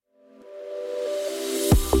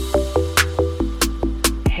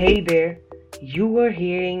Hey there, you are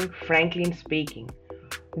hearing Franklin speaking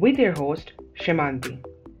with your host Shamanti,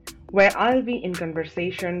 where I'll be in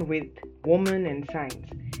conversation with women in science,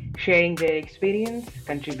 sharing their experience,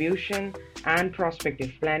 contribution, and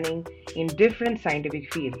prospective planning in different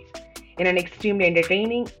scientific fields in an extremely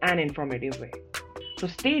entertaining and informative way. So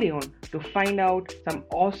stay tuned to find out some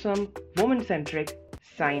awesome woman centric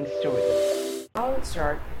science stories. I'll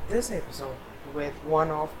start this episode with one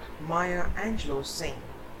of Maya Angelou's saying,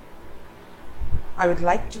 I would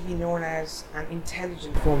like to be known as an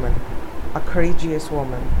intelligent woman, a courageous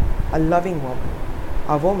woman, a loving woman,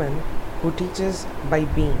 a woman who teaches by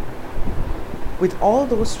being. With all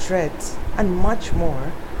those traits and much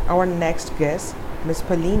more, our next guest, Miss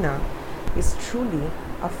Polina, is truly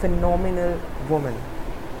a phenomenal woman.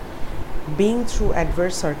 Being through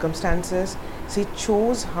adverse circumstances, she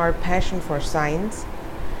chose her passion for science,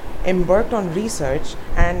 embarked on research,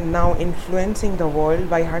 and now influencing the world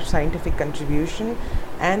by her scientific contribution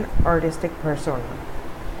and artistic persona.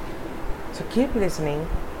 So keep listening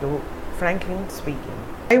to Franklin speaking.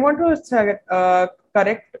 I want to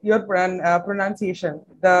correct your pronunciation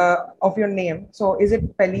of your name. So is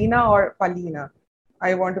it Pelina or Palina?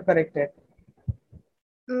 I want to correct it.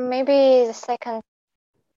 Maybe the second.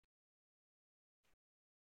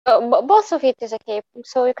 Both of it is okay.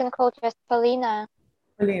 So you can call it just Polina.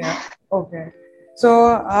 Polina. Okay.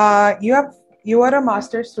 So you are a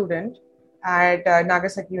master's student at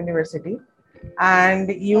Nagasaki University, and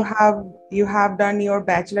you have done your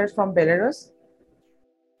bachelor's from Belarus,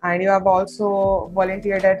 and you have also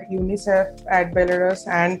volunteered at UNICEF at Belarus,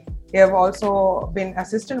 and you have also been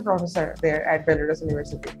assistant professor there at Belarus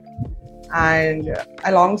University. And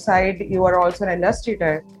alongside, you are also an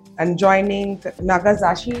illustrator and joining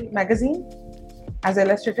Nagasashi magazine as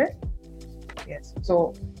illustrator. Yes,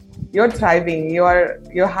 so you're thriving. You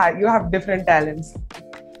have different talents.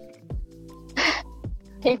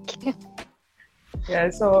 Thank you.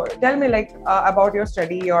 Yeah. So tell me, about your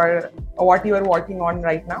study or what you are working on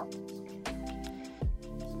right now.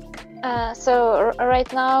 So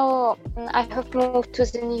right now I have moved to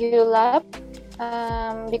the new lab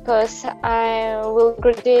because I will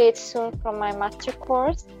graduate soon from my master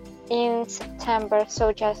course in September,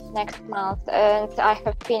 so just next month, and I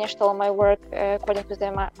have finished all my work according to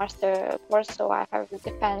the master course, so I have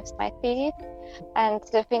defended my thesis and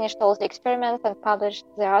finished all the experiments and published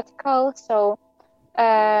the article. So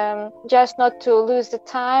just not to lose the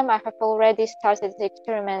time, I have already started the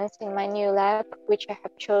experiments in my new lab, which I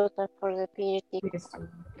have chosen for the PhD.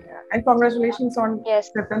 Yeah. And congratulations on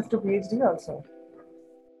acceptance to PhD also.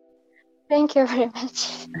 Thank you very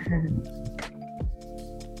much.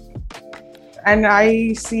 And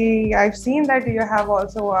I've seen that you have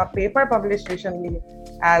also a paper published recently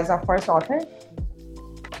as a first author.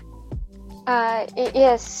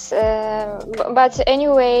 Yes, but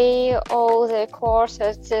anyway, all the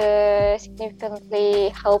courses significantly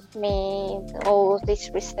helped me in all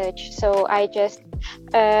this research. So I just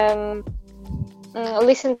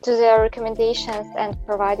listened to their recommendations and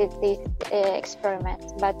provided these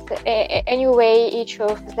experiments. But anyway, each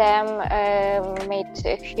of them made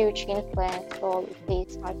a huge influence on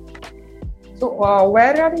these articles. So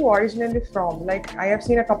where are you originally from? Like, I have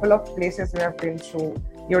seen a couple of places you have been through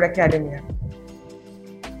your academia.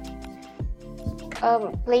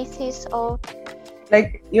 Places of,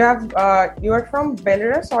 like, you are from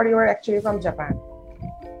Belarus or you are actually from Japan?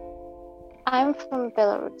 I'm from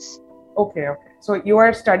Belarus. Okay. So you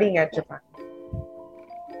are studying at Japan?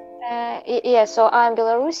 Yeah, so I'm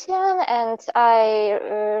Belarusian and I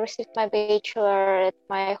received my bachelor at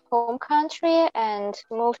my home country and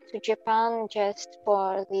moved to Japan just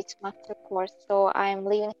for this master course. So I'm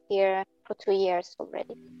living here for 2 years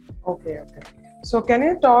already. Okay. So can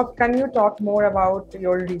you talk more about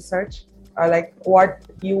your research, like what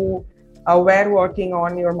you were working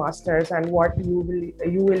on your masters and what you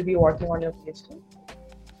will be working on your PhD?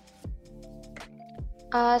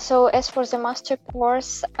 So as for the master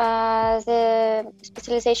course, the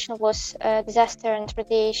specialization was disaster and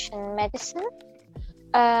radiation medicine.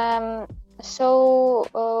 So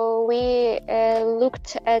we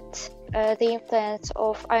looked at the influence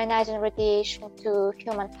of ionizing radiation to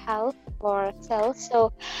human health or cells.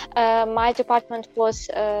 So my department was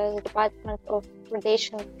the Department of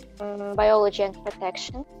Radiation Biology and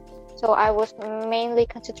Protection. So I was mainly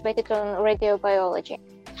concentrated on radiobiology.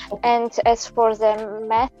 And as for the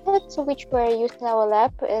methods which were used in our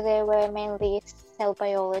lab, they were mainly cell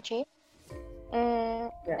biology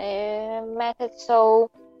methods. So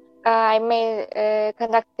I made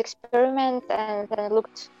conduct experiment and then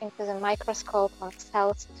looked into the microscope on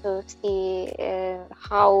cells to see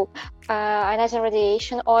how ionizing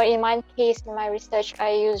radiation, or in my case, in my research,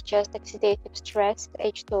 I used just oxidative stress,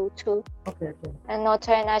 H2O2, and not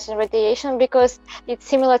ionizing radiation because it's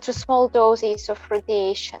similar to small doses of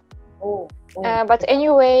radiation. But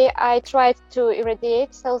anyway, I tried to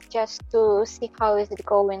irradiate cells just to see how is it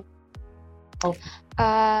going.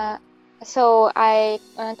 So I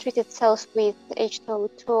treated cells with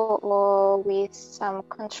H2O2 or with some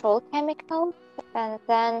control chemical, and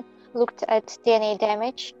then looked at DNA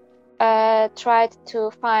damage, tried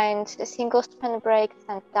to find single strand breaks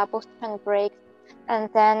and double strand breaks, and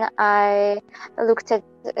then I looked at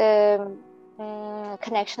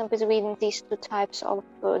connection between these two types of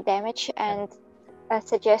damage, and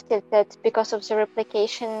suggested that because of the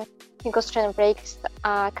replication, single strand breaks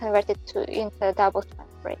are converted into double strand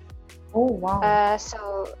breaks. Oh, wow.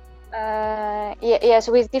 Yes,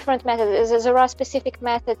 with different methods. There are specific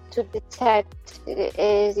methods to detect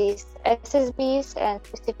these SSBs and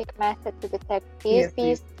specific method to detect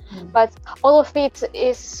DSBs. But all of it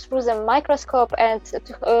is through the microscope, and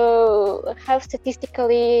to have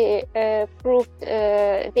statistically proved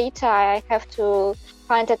data, I have to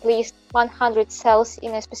find at least 100 cells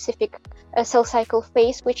in a specific cell cycle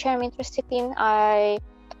phase, which I'm interested in. I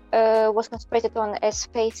was concentrated on S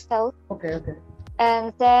phase cells.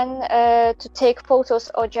 And then to take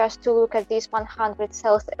photos or just to look at these 100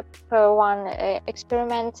 cells per one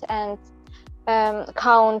experiment and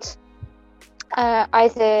count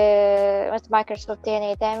either markers of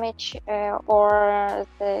DNA damage or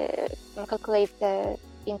calculate the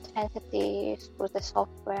intensity through the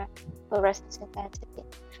software, fluorescence intensity.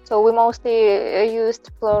 So we mostly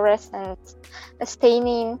used fluorescent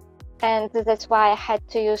staining, and that's why I had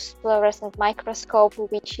to use fluorescent microscope,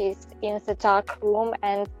 which is in the dark room,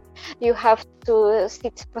 and you have to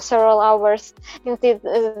sit for several hours in the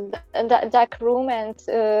dark room and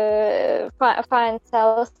find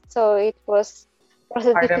cells. So it was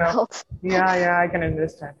difficult. Yeah, I can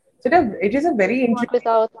understand. So it is a very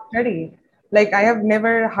interesting study. Like, I have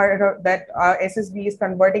never heard of that SSB is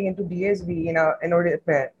converting into DSB in a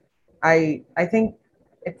repair. I think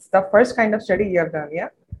it's the first kind of study you have done, yeah?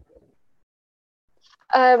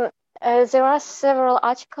 There are several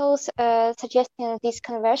articles suggesting this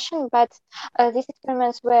conversion, but these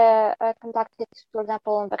experiments were conducted, for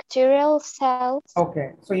example, on bacterial cells.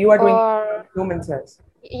 Okay, so you are doing human cells.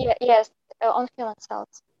 Yes, on human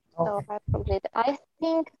cells. So I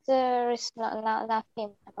think there is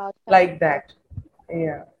nothing about like that.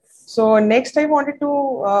 Yeah. So next I wanted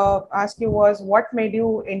to ask you was, what made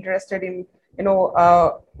you interested in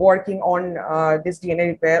working on this DNA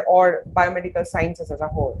repair or biomedical sciences as a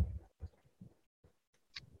whole?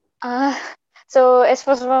 So as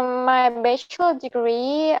for my bachelor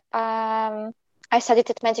degree, I studied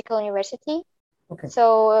at Medical University.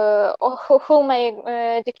 So whole my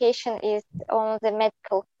education is on the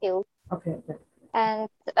medical field. And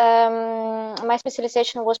my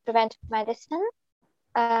specialization was preventive medicine.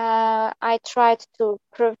 I tried to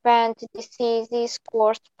prevent diseases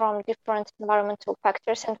caused from different environmental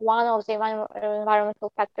factors, and one of the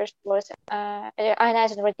environmental factors was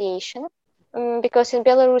ionizing radiation. Because in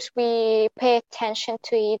Belarus we pay attention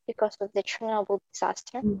to it because of the Chernobyl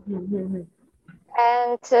disaster.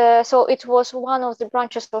 And so it was one of the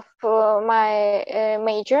branches of my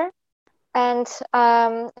major. And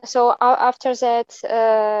so after that,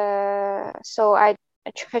 so I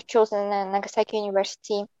have chosen Nagasaki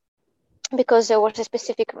University because there was a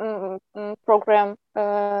specific program.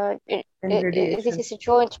 This is a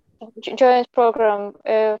joint program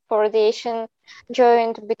for radiation,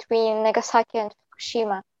 joined between Nagasaki and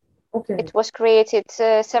Fukushima. It was created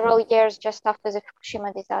several years just after the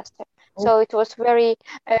Fukushima disaster. So it was very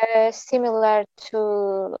similar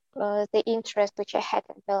to the interest which I had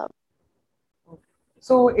in Belarus.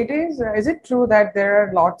 So is it true that there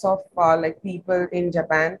are lots of like people in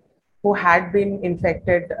Japan who had been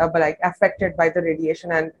infected, affected by the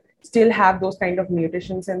radiation and still have those kind of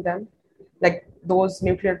mutations in them? Like those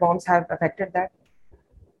nuclear bombs have affected that?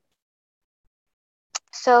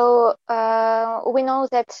 So we know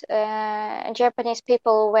that Japanese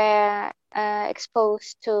people were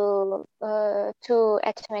exposed to two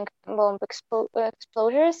atomic bomb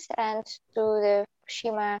explosures and to the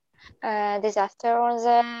Fukushima disaster on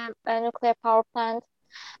the nuclear power plant.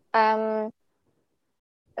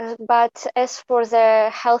 But as for the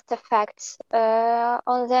health effects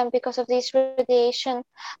on them because of this radiation,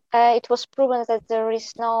 it was proven that there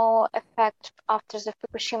is no effect after the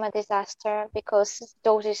Fukushima disaster because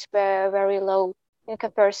doses were very low in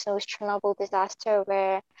comparison with Chernobyl disaster,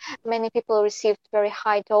 where many people received very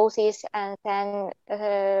high doses and then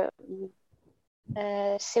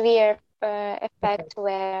severe effects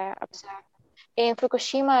were observed. In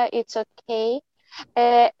Fukushima, it's okay.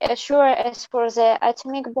 Sure, as for the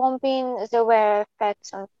atomic bombing, there were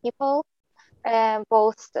effects on people,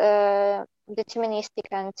 both deterministic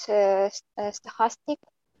and stochastic,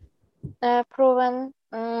 proven.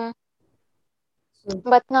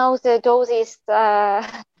 But now the dose is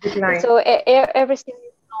Decline. so everything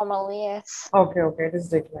is normal. Yes. Okay, it is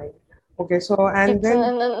decline. Okay, so and It's then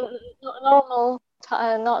normal,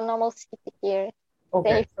 not normal city here.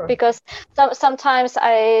 okay, so Because sometimes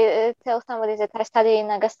I tell somebody that I study in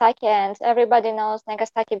Nagasaki, and everybody knows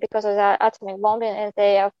Nagasaki because of the atomic bombing, and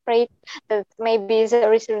they are afraid that maybe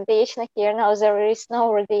there is radiation here. Now there is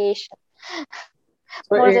no radiation.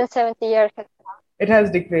 so More than 70 years. it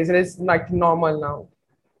has decreased. It is like normal now.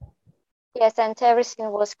 Yes, and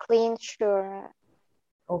everything was clean, sure.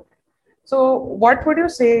 Okay. So what would you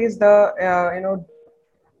say is the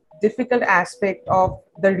difficult aspect of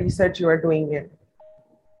the research you are doing in?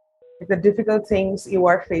 Like the difficult things you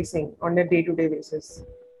are facing on a day-to-day basis?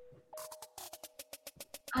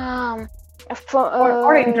 Or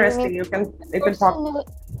interesting, you can talk.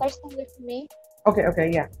 Personally for me. Okay,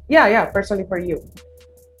 yeah. Personally for you.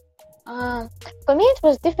 For me, it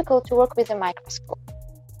was difficult to work with a microscope.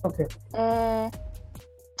 Okay.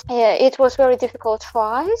 Yeah, it was very difficult for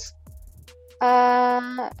us.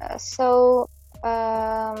 So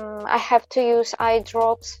I have to use eye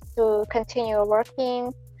drops to continue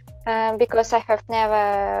working because I have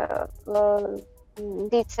never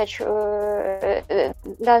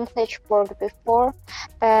done such work before.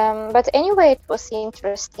 But anyway, it was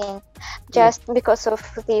interesting just because of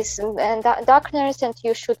this darkness, and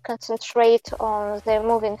you should concentrate on the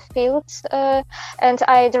moving fields. And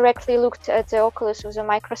I directly looked at the oculus with a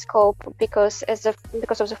microscope because of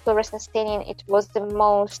the fluorescent staining, it was the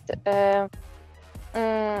most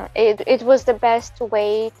it was the best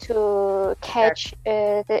way to catch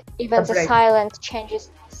even the silent changes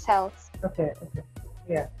in cells. Okay.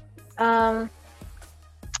 Yeah.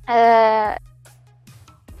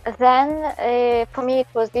 Then for me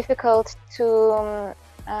it was difficult to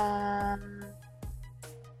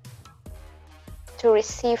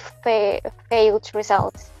receive failed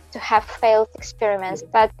results, to have failed experiments.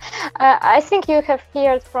 But I think you have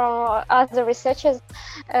heard from other researchers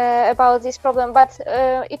about this problem, but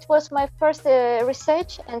it was my first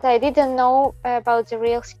research, and I didn't know about the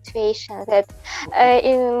real situation, that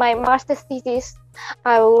in my master's thesis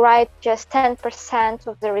I will write just 10%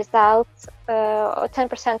 of the results, or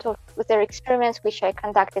 10% of the experiments which I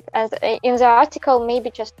conducted, and in the article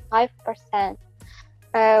maybe just 5%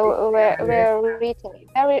 were written.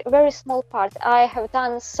 Very small part. I have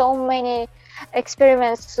done so many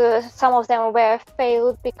experiments. Some of them were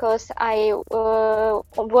failed because I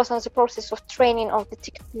was on the process of training of the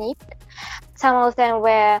technique. Some of them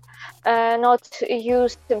were not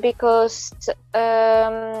used because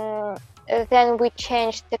then we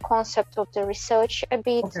changed the concept of the research a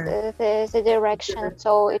bit, the direction,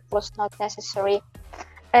 so it was not necessary.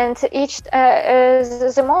 And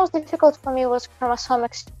the most difficult for me was chromosome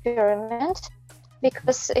experiment,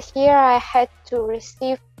 because here I had to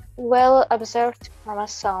receive well observed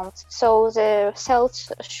chromosomes. So the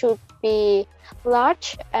cells should be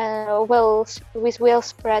large and with well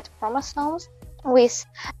spread chromosomes, with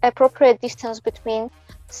appropriate distance between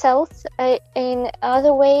cells. In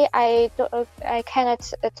other way, I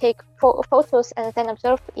cannot take photos and then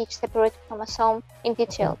observe each separate chromosome in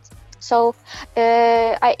detail. So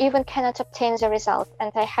I even cannot obtain the result,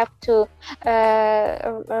 and I have to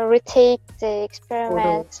retake the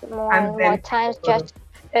experiment more times, just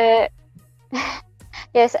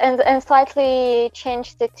yes, and slightly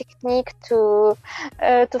change the technique to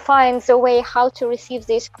find the way how to receive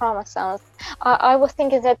these chromosomes. I was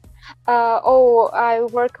thinking that I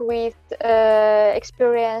work with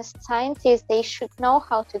experienced scientists; they should know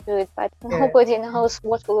how to do it, but nobody knows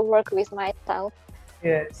what will work with my style.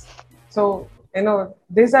 Yes. So,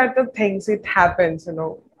 these are the things, it happens,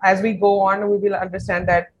 as we go on, we will understand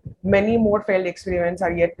that many more failed experiments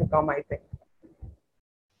are yet to come, I think.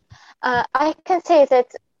 I can say that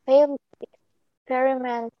failed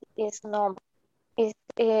experiment is normal.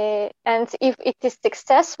 And if it is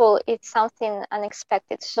successful, it's something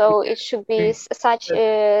unexpected. So it should be such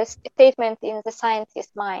a statement in the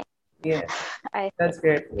scientist's mind. Yes, that's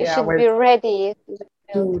great. You should be ready.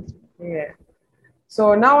 Yeah.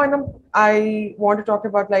 So now I want to talk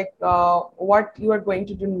about what you are going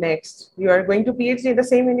to do next. You are going to PhD in the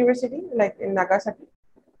same university, like in Nagasaki?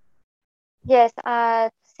 Yes,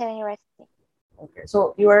 at the same university. Okay.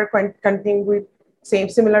 So you are continuing with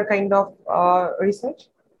similar kind of research?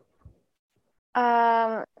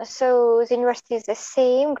 So the university is the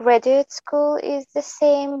same, graduate school is the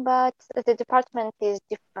same, but the department is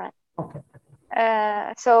different. Okay.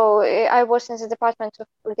 So I was in the Department of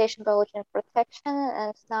Radiation Biology and Protection,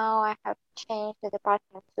 and now I have changed the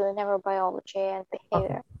department to neurobiology and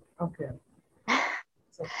behavior. Okay.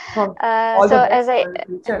 So, all so the best as for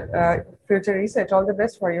your future research. All the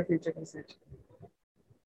best for your future research.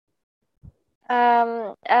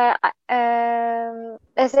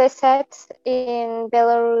 As I said, in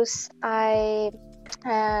Belarus, I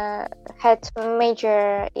had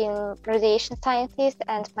major in radiation sciences,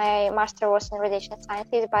 and my master was in radiation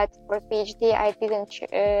sciences. But for PhD, I didn't choose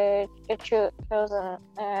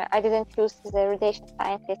the radiation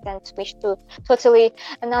sciences and switched to totally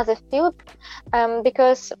another field,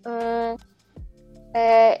 because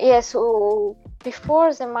yes.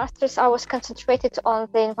 Before the masters, I was concentrated on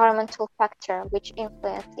the environmental factor which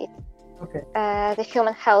influences the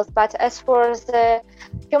human health. But as for the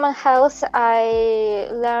human health, I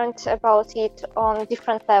learned about it on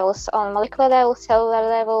different levels: on molecular level, cellular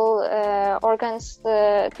level, organs,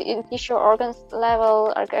 tissue organs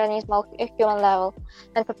level, organismal human level,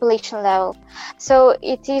 and population level. So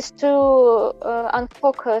it is too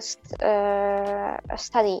unfocused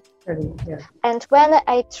study. Yeah. And when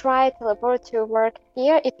I tried laboratory work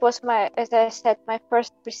here, it was as I said, my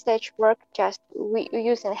first research work, just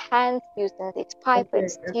using hands, using these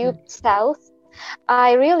pipettes, tube cells.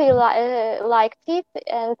 I really liked it,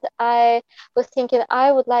 and I was thinking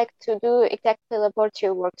I would like to do exactly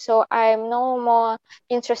laboratory work. So I'm no more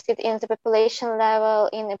interested in the population level,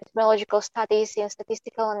 in epidemiological studies, in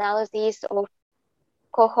statistical analysis of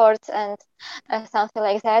cohorts and something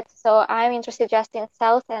like that. So I'm interested just in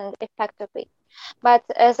cells and effect of it. But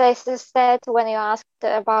as I said, when you asked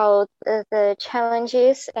about the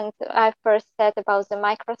challenges, and I first said about the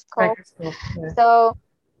microscope. Yeah. So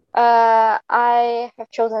I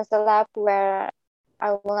have chosen the lab where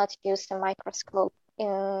I will not use a microscope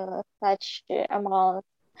in such amount.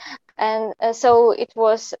 And so it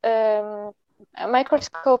was, a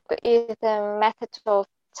microscope is a method of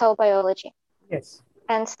cell biology. Yes.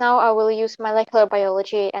 And now I will use molecular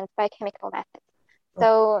biology and biochemical methods.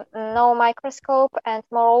 So no microscope, and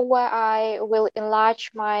moreover, I will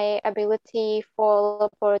enlarge my ability for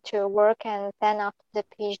laboratory work, and then after the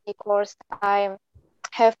PhD course, I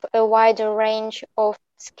have a wider range of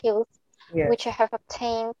skills which I have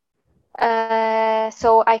obtained.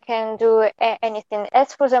 So I can do anything.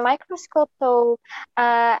 As for the microscope, so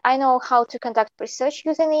I know how to conduct research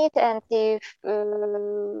using it, and if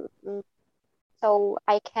so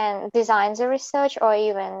I can design the research or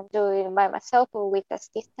even do it by myself or with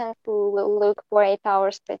assistant who will look for 8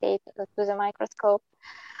 hours per day to the microscope.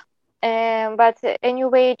 But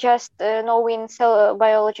anyway, just knowing cell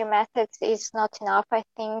biology methods is not enough, I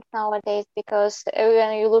think, nowadays, because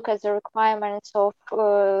when you look at the requirements of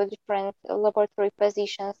different laboratory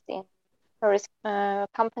positions in various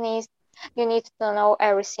companies, you need to know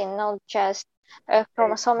everything, not just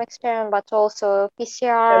chromosome experiment, but also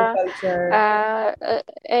PCR,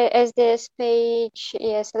 SDS page,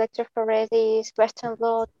 yes, electrophoresis, Western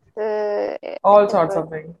blot, all sorts of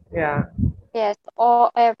things. Yeah. Yes,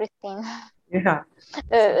 everything. Yeah.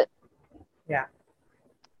 Yeah.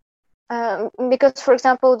 Because, for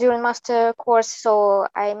example, during master course, so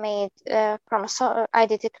I made I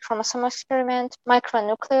did a chromosome experiment,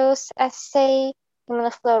 micronucleus assay,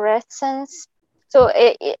 immunofluorescence. So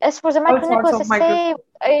as for the micronucleus assay,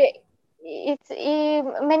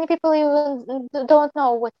 many people even don't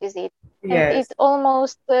know what is it. Yes. And it's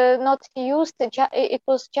almost not used. It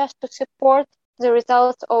was just to support the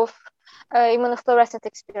results of immunofluorescent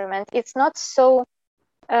experiment. It's not so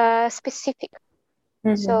specific.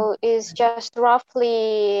 So it's just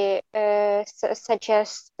roughly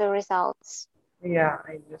suggests the results. Yeah,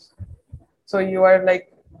 I just. So you are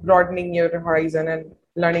like broadening your horizon and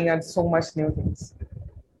learning at so much new things.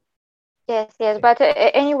 Yes, but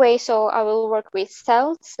anyway, so I will work with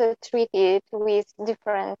cells, treated with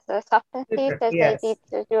different substances as I did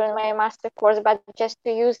during my master course, but just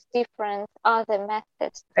to use different other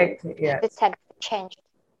methods to detect changes.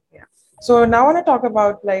 Yeah. So now I want to talk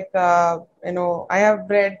about like, I have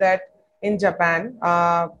read that in Japan,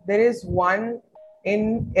 there is 1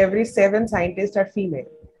 in every 7 scientists are female.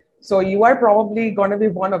 So you are probably going to be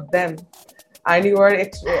one of them. And you are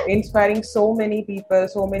inspiring so many people,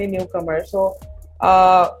 so many newcomers. So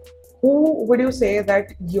who would you say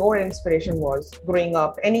that your inspiration was growing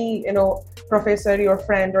up? Any, professor, your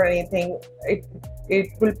friend or anything?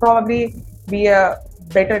 It will probably be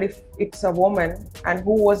better if it's a woman. And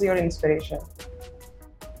who was your inspiration?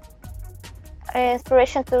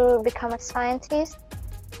 inspiration to become a scientist.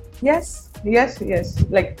 Yes.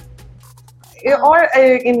 Like, or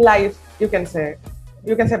in life, you can say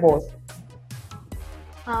both.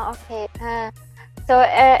 Okay. So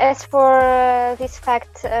as for this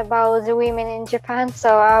fact about the women in Japan,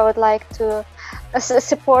 so I would like to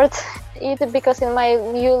support it, because in my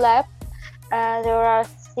new lab there are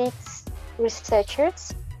 6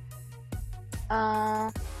 researchers.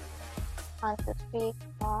 1, 2, 3,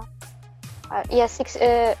 4. Yeah, 6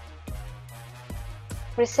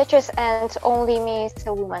 researchers, and only me is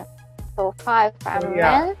a woman. So 5 are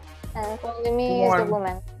men, and only me is a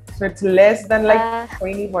woman. So it's less than like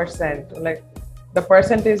 20%. Like, the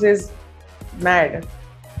percentage is mad.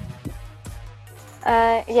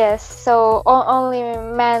 Yes, so only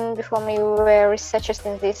men before me were researchers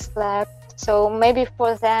in this lab. So maybe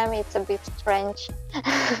for them it's a bit strange,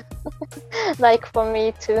 like for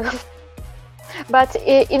me too. But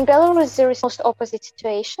in Belarus there is most opposite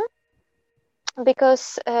situation,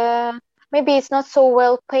 because maybe it's not so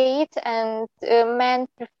well paid, and men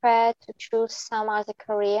prefer to choose some other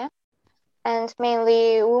career, and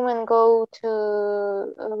mainly women go to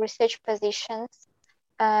research positions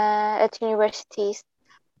at universities.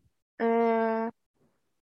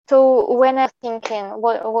 So when I'm thinking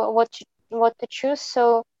what to choose,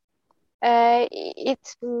 so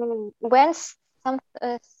it went some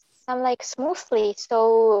like smoothly.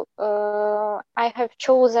 So I have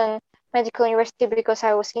chosen medical university because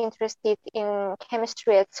I was interested in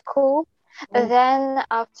chemistry at school. Then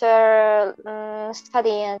after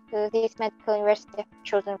studying at this medical university, I've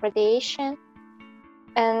chosen radiation.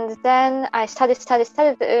 And then I studied,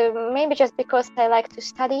 maybe just because I like to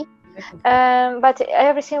study. But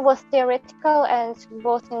everything was theoretical, and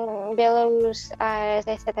both in Belarus, as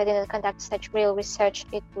I said, I didn't conduct such real research.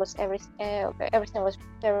 It was everything was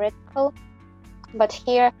theoretical. But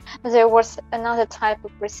here there was another type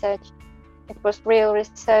of research. It was real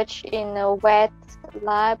research in a wet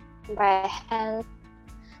lab by hand.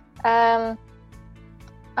 I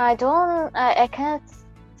cannot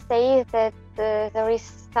say that there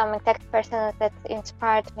is some exact person that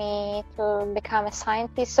inspired me to become a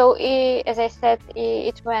scientist. So as I said,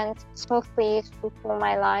 it went smoothly through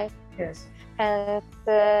my life. Yes. And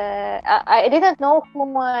I didn't know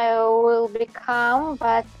whom I will become,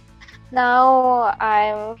 but now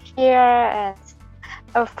I'm here, and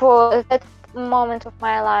for that moment of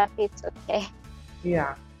my life, it's okay.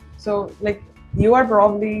 Yeah. So, like, you are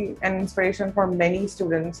probably an inspiration for many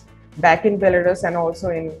students back in Belarus and also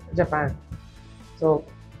in Japan. So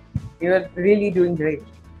you're really doing great.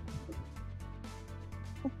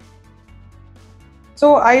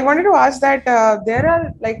 So I wanted to ask that there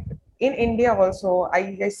are, like, in India also,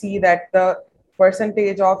 I see that the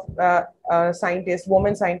percentage of scientists,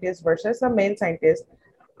 women scientists versus the male scientists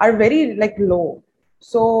are very like low.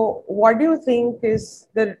 So what do you think is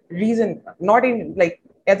the reason, not in like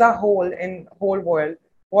as a whole, in whole world,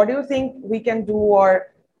 what do you think we can do, or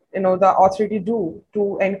the authority do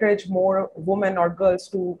to encourage more women or girls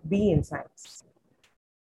to be in science?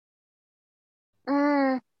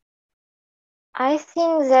 I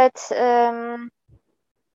think that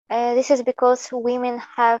this is because women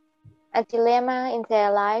have a dilemma in their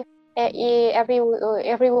life. Every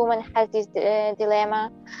woman has this dilemma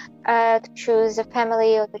to choose a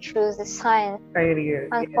family or to choose a science. Career.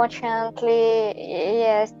 Unfortunately,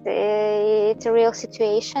 yes, it's a real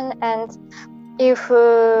situation. And if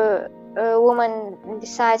a woman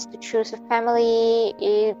decides to choose a family,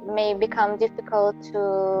 it may become difficult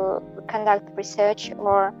to conduct research.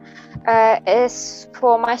 Or as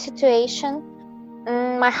for my situation,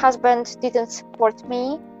 my husband didn't support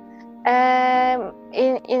me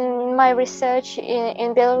in my research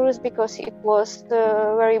in Belarus, because it was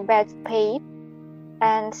very bad paid,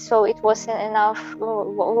 and so it wasn't enough.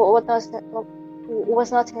 Was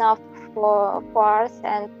not enough for us,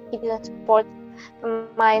 and he didn't support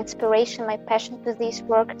my inspiration, my passion to this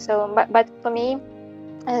work. So, but for me,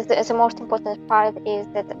 the most important part is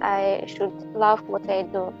that I should love what I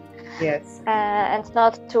do. Yes. And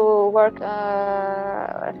not to work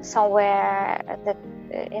somewhere that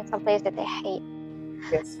in some place that I hate.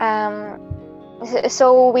 Yes.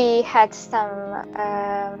 So we had some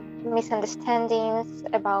misunderstandings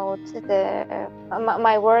about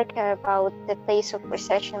my work, about the place of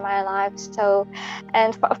research in my life. So,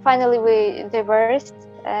 and finally we divorced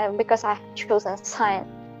because I have chosen science.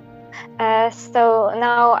 So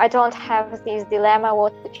now I don't have this dilemma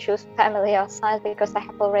what to choose, family or science, because I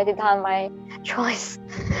have already done my choice.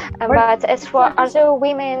 But as for other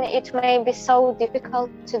women, it may be so difficult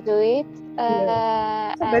to do it.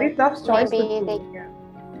 It's a very tough choice to do.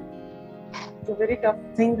 It's a very tough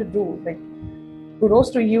thing to do. Like, kudos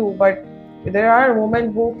to you, but there are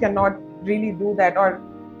women who cannot really do that, or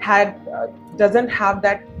doesn't have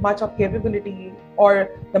that much of capability or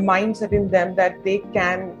the mindset in them that they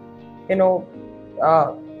can,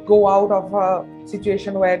 go out of a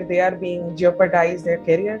situation where they are being jeopardized their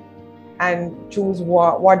career and choose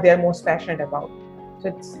what they're most passionate about. So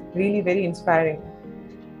it's really very inspiring.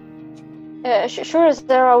 Sure,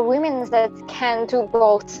 there are women that can do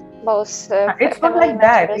both. It's not like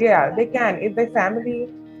that. Yeah, they can if their family.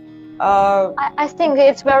 I think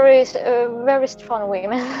it's very strong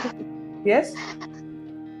women. Yes.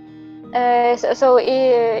 So,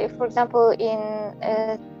 for example, in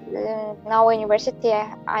now university,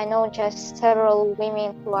 I know just several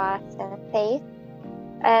women who are sensei,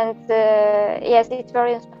 and yes, it's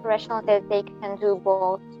very inspirational that they can do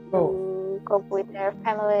both. Cope with their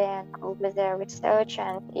family and cope with their research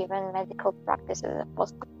and even medical practice as a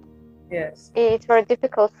postdoc. Yes. It's very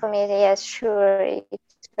difficult for me. Yes, sure,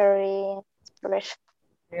 it's very inspirational.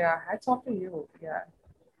 Yeah, hats off to you. Yeah.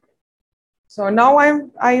 So now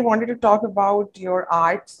I wanted to talk about your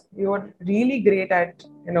arts. You're really great at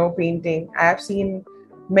painting. I have seen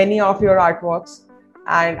many of your artworks,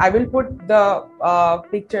 and I will put the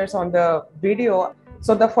pictures on the video.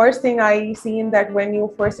 So the first thing I seen that when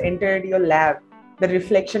you first entered your lab, the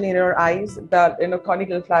reflection in your eyes, the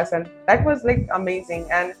conical flask, and that was like amazing.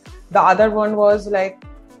 And the other one was like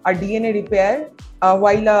a DNA repair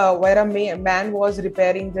where a man was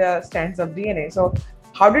repairing the strands of DNA. So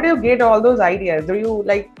how did you get all those ideas? Do you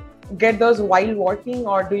get those while working,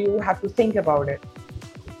 or do you have to think about it?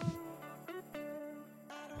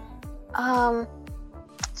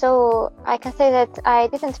 So I can say that I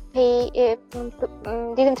didn't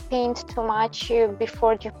paint too much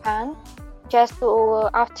before Japan. Just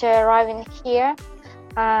after arriving here,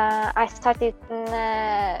 I started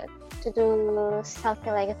to do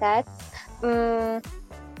something like that.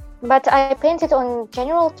 But I painted on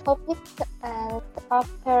general topics, and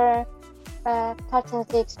after starting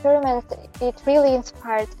the experiment, it really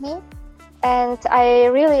inspired me. And I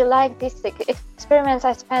really like this experiment.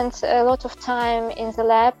 I spent a lot of time in the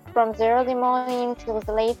lab from the early morning till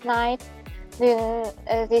the late night doing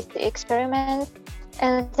this experiment.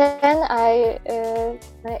 And then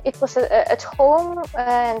it was at home,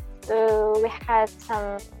 and we had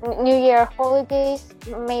some New Year holidays,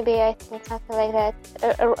 maybe I think something like that,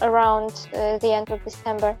 around the end of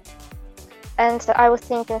December. And I was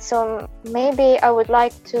thinking, so maybe I would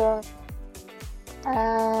like to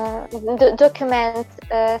document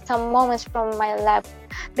some moments from my lab,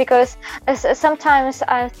 because sometimes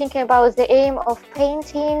I'm thinking about the aim of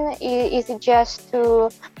painting. Is it just to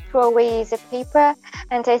throw away the paper?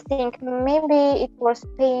 And I think maybe it was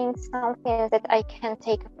paint something that I cannot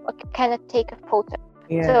take a photo.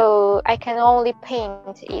 Yeah. So I can only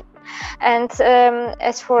paint it. And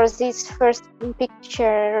as for this first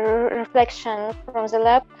picture reflection from the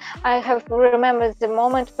lab, I have remembered the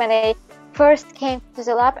moment when I first came to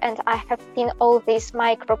the lab, and I have seen all these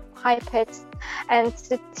micropipettes and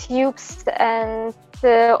the tubes and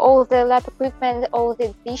all the lab equipment, all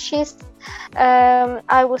the dishes.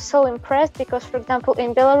 I was so impressed because, for example,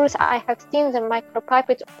 in Belarus, I have seen the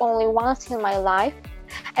micropipette only once in my life,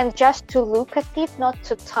 and just to look at it, not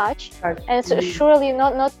to touch, and so surely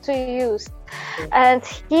not to use. And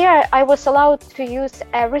here I was allowed to use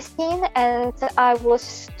everything, and I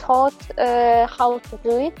was taught how to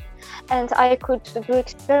do it, and I could do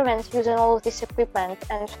experiments using all of this equipment.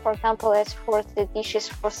 And for example, as for the dishes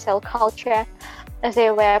for cell culture,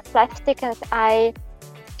 they were plastic, and I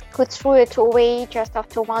could throw it away just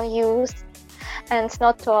after one use, and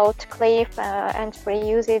not to autoclave and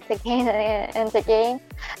reuse it again and again.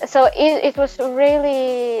 So it was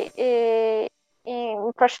really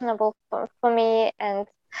impressionable for me, and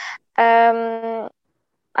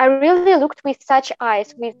I really looked with such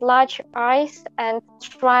eyes, with large eyes, and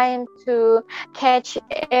trying to catch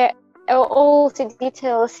all the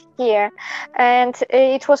details here. And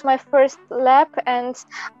it was my first lab, and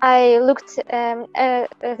I looked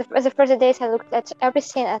the first days I looked at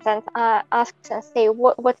everything, and then asked and say,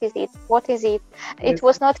 what is it? Yes. It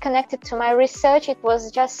was not connected to my research. It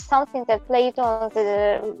was just something that laid on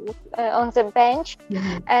the bench.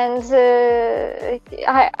 Mm-hmm. And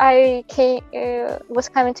I was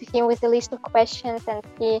coming to him with a list of questions, and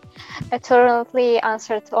he tolerantly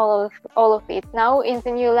answered all of it. Now in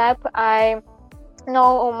the new lab, I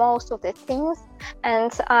know most of the things,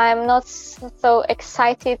 and I'm not so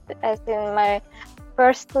excited as in my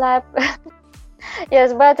first lab.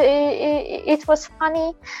 Yes, but it was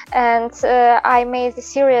funny, and I made a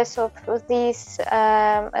series of these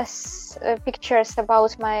pictures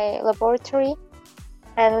about my laboratory.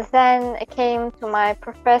 And then I came to my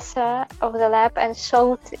professor of the lab and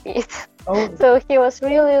showed it. Oh, So he was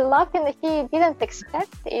really laughing. He didn't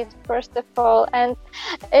expect it, first of all, and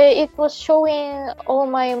it was showing all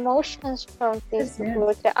my emotions from this yes.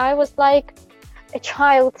 project. I was like a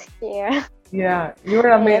child here. Yeah, you're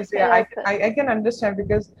Yes, amazed. Yeah, I can understand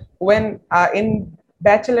because when in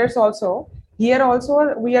bachelors also, here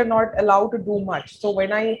also we are not allowed to do much. So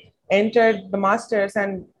when I entered the masters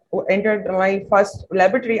and entered my first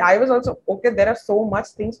laboratory, I was also okay. There are so much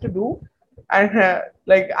things to do, and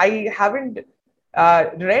like I haven't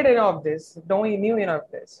read any of this, don't knew any of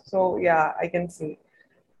this. So yeah, I can see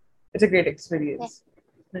it's a great yeah. experience.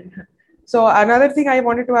 So another thing I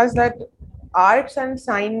wanted to ask that arts and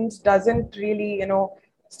science doesn't really,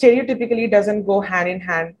 stereotypically doesn't go hand in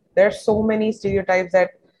hand. There are so many stereotypes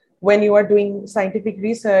that when you are doing scientific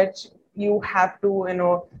research, you have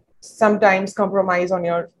to, sometimes compromise on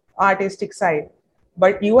your artistic side.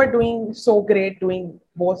 But you are doing so great doing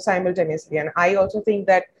both simultaneously. And I also think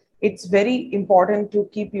that it's very important to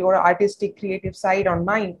keep your artistic creative side on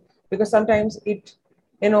mind because sometimes it,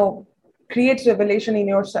 you know, creates revelation in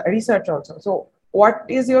your research also. So what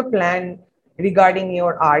is your plan regarding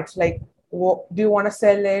your arts? Like, do you want to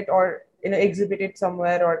sell it or exhibit it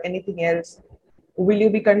somewhere or anything else? Will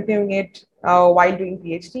you be continuing it while doing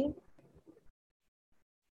PhD?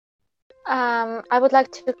 I would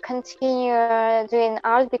like to continue doing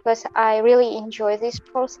art because I really enjoy this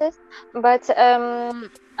process, but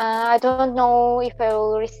I don't know if I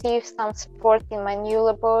will receive some support in my new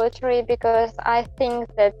laboratory because I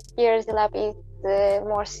think that here the lab is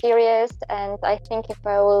more serious, and I think if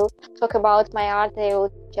I will talk about my art, they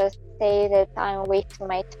will just say that I'm wasting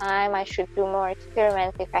my time. I should do more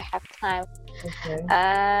experiments if I have time.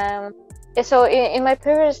 Okay. So in my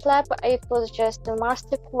previous lab, it was just a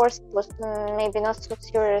master course. It was maybe not so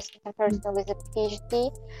serious in comparison with a PhD,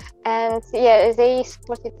 and yeah, they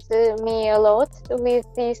supported me a lot with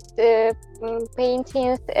these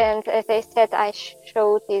paintings. And as I said, I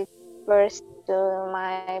showed it first to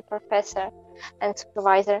my professor and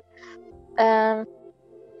supervisor.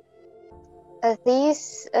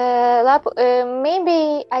 This lab,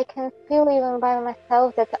 maybe I can feel even by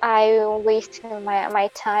myself that I wasted my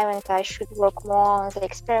time and I should work more on the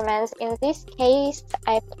experiments. In this case,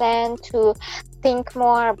 I plan to think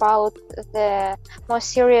more about the more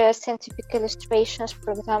serious scientific illustrations,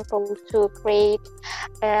 for example, to create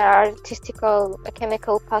artistical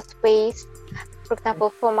chemical pathways, for example,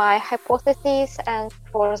 for my hypothesis and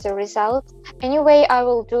for the results. Anyway, I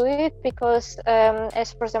will do it because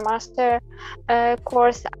as for the master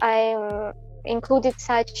course, I included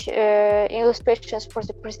such illustrations for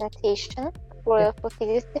the presentation for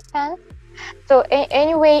thesis defense. So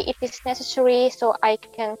anyway, it is necessary so I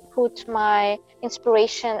can put my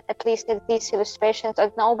inspiration at least at these illustrations,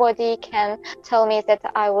 and nobody can tell me that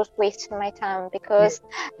I was wasting my time because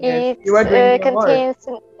Yes, it you are doing your work. contains.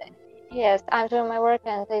 Yes, I'm doing my work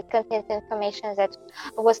and it contains information that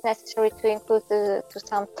was necessary to include to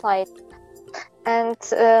some slides. And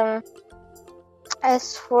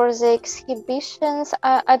as for the exhibitions,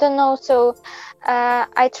 I don't know. So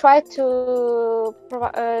I tried to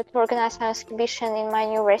organize an exhibition in my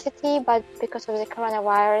university, but because of the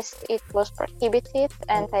coronavirus, it was prohibited,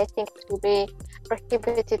 and I think it will be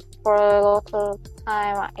prohibited for a lot of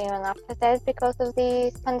time even after that because of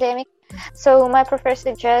the pandemic. So my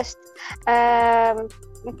professor just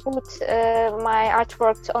put my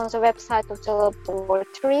artworks on the website of the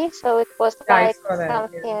laboratory, so it was like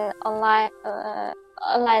something online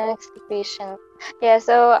exhibition. Yeah,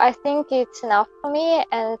 so I think it's enough for me.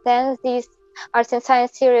 And then this Art and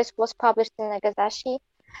Science series was published in Nagasashi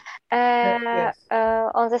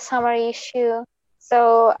on the summer issue.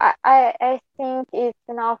 So I think it's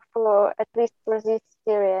enough for at least for this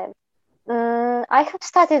series. I have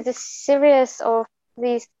started the series of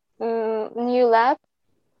this new lab,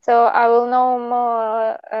 so I will know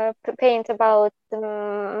more paint about the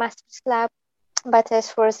master's lab. But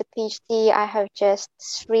as for the PhD, I have just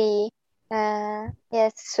three paintings.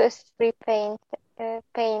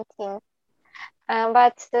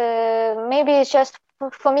 But maybe it's just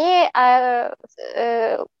for me.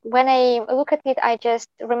 When I look at it, I just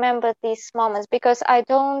remember these moments because I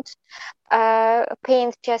don't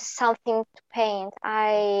paint just something to paint.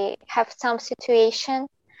 I have some situation,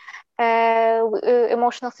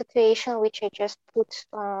 emotional situation, which I just put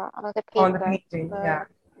on the paper. On the painting, yeah.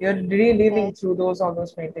 You're reliving through all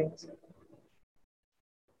those paintings.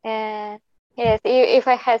 Yes, if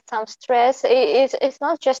I had some stress, it's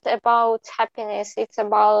not just about happiness. It's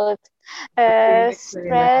about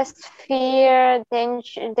stress, fear,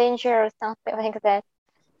 danger, or something like that.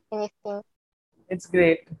 Anything. It's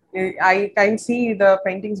great. I can see the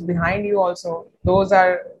paintings behind you also. Those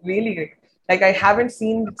are really great. Like I haven't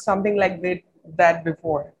seen something like that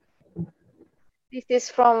before. This is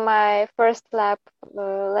from my first lab,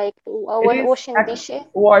 like It is washing dishes.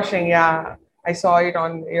 washing, yeah. I saw it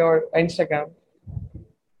on your Instagram.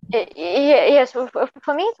 Yes,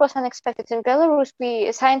 for me it was unexpected. In Belarus,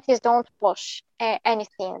 we scientists don't wash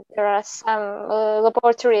anything. There are some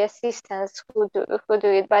laboratory assistants who do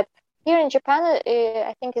it, but here in Japan,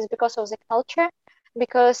 I think it's because of the culture,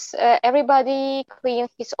 because everybody cleans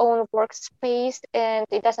his own workspace, and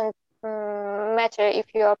it doesn't matter if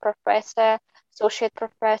you are a professor, associate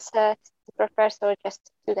professor, or just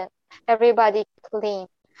a student. Everybody clean.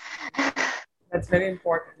 That's very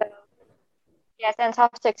important. Yes, and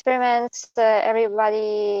after experiments,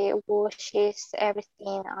 everybody washes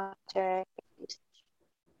everything after usage.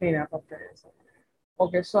 Clean up after it.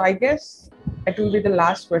 Okay, so I guess it will be the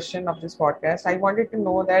last question of this podcast. I wanted to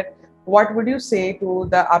know that what would you say to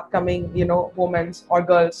the upcoming, women or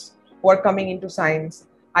girls who are coming into science,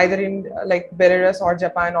 either in like Belarus or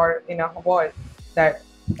Japan or in a world, that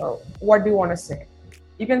what do you want to say?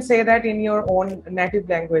 You can say that in your own native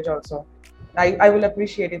language also. I will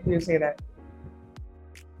appreciate if you say that.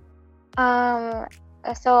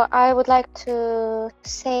 So I would like to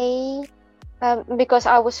say, because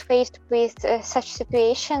I was faced with such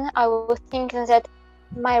situation, I was thinking that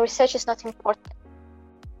my research is not important.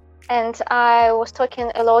 And I was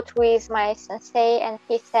talking a lot with my sensei, and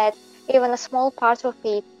he said even a small part of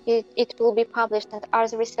it will be published, and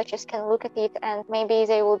other researchers can look at it, and maybe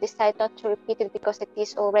they will decide not to repeat it because it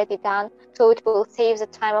is already done, so it will save the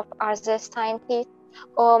time of other scientists.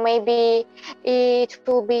 Or maybe it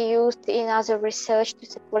will be used in other research to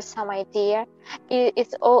support some idea.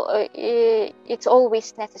 It's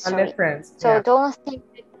always necessary. So don't think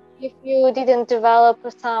that if you didn't develop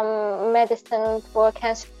some medicine for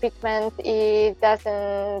cancer treatment, it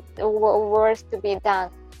doesn't worth to be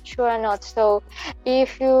done. Sure not. So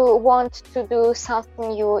if you want to do something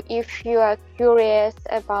new, if you are curious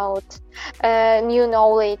about new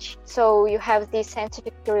knowledge, so you have this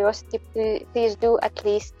scientific curiosity, please do at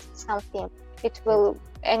least something. It will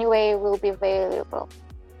be valuable.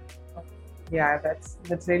 Yeah,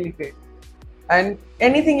 that's really great. And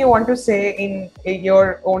anything you want to say in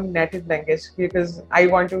your own native language, because I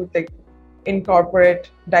want to incorporate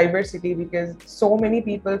diversity, because so many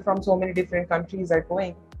people from so many different countries are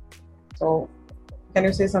going. So, can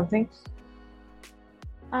you say something?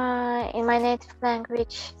 In my native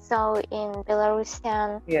language, so in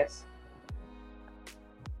Belarusian. Yes.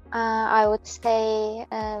 I would say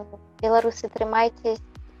Белорусы, тримайтесь,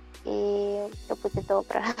 и все будет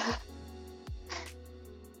добро.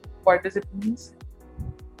 What does it mean?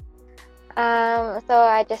 So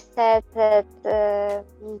I just said that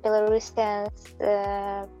Belarusians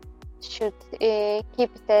should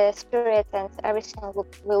keep the spirit, and everything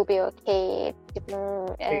will be okay.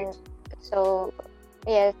 And so,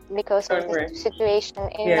 yes, because of the situation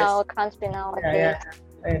in our country nowadays. Yeah,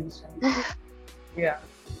 I understand. Yeah.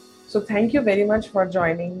 So thank you very much for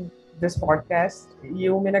joining this podcast.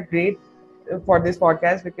 You've been a great for this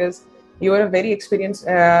podcast, because you are a very experienced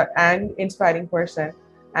and inspiring person,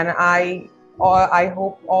 and I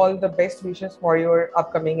hope all the best wishes for your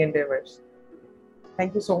upcoming endeavors.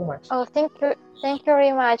 Thank you so much. Oh, thank you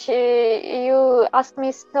very much. You asked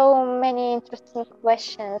me so many interesting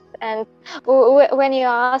questions, and when you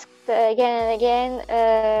asked again and again,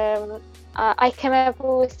 I came up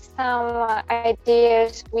with some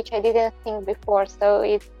ideas which I didn't think before. So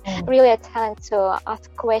it's really a talent to ask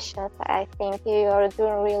questions. I think you are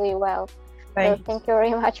doing really well. Thank you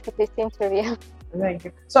very much for this interview. Thank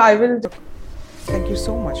you. So I will. Thank you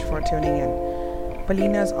so much for tuning in.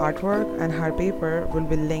 Polina's artwork and her paper will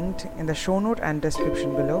be linked in the show note and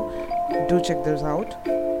description below. Do check those out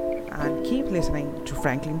and keep listening to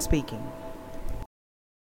Franklin Speaking.